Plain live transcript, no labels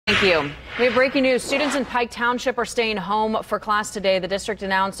Thank you. We have breaking news. Students in Pike Township are staying home for class today. The district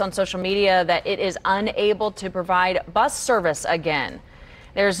announced on social media that it is unable to provide bus service again.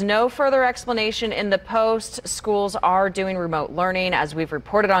 There's no further explanation in the post. Schools are doing remote learning. As we've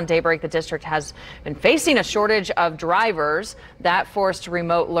reported on Daybreak, the district has been facing a shortage of drivers. That forced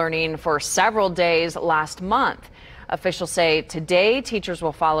remote learning for several days last month. Officials say today teachers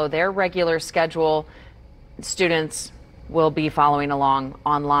will follow their regular schedule. Students will be following along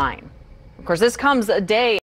online. Of course, this comes a day